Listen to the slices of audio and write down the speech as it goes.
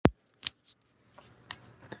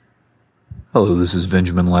Hello, this is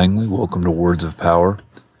Benjamin Langley. Welcome to Words of Power.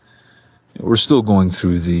 We're still going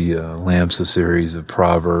through the Lamsa series of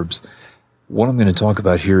Proverbs. What I'm going to talk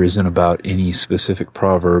about here isn't about any specific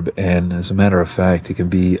proverb, and as a matter of fact, it can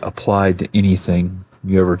be applied to anything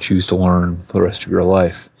you ever choose to learn for the rest of your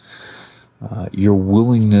life. Your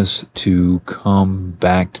willingness to come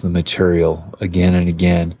back to the material again and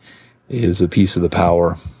again is a piece of the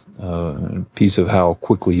power, a piece of how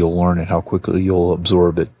quickly you'll learn it, how quickly you'll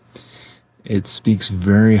absorb it. It speaks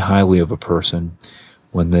very highly of a person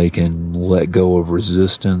when they can let go of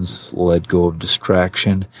resistance, let go of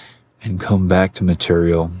distraction, and come back to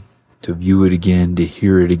material, to view it again, to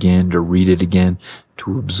hear it again, to read it again,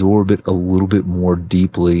 to absorb it a little bit more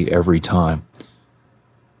deeply every time.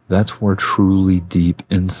 That's where truly deep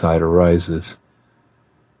insight arises.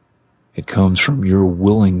 It comes from your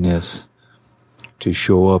willingness to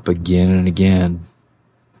show up again and again,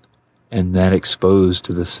 and that exposed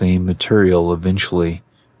to the same material eventually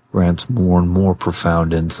grants more and more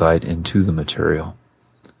profound insight into the material.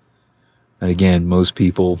 And again, most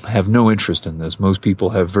people have no interest in this. Most people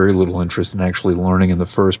have very little interest in actually learning in the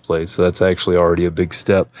first place. So that's actually already a big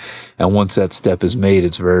step. And once that step is made,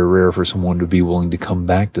 it's very rare for someone to be willing to come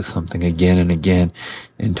back to something again and again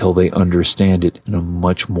until they understand it in a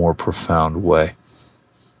much more profound way.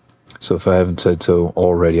 So if I haven't said so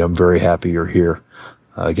already, I'm very happy you're here.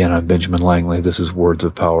 Again, I'm Benjamin Langley. This is Words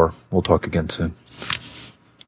of Power. We'll talk again soon.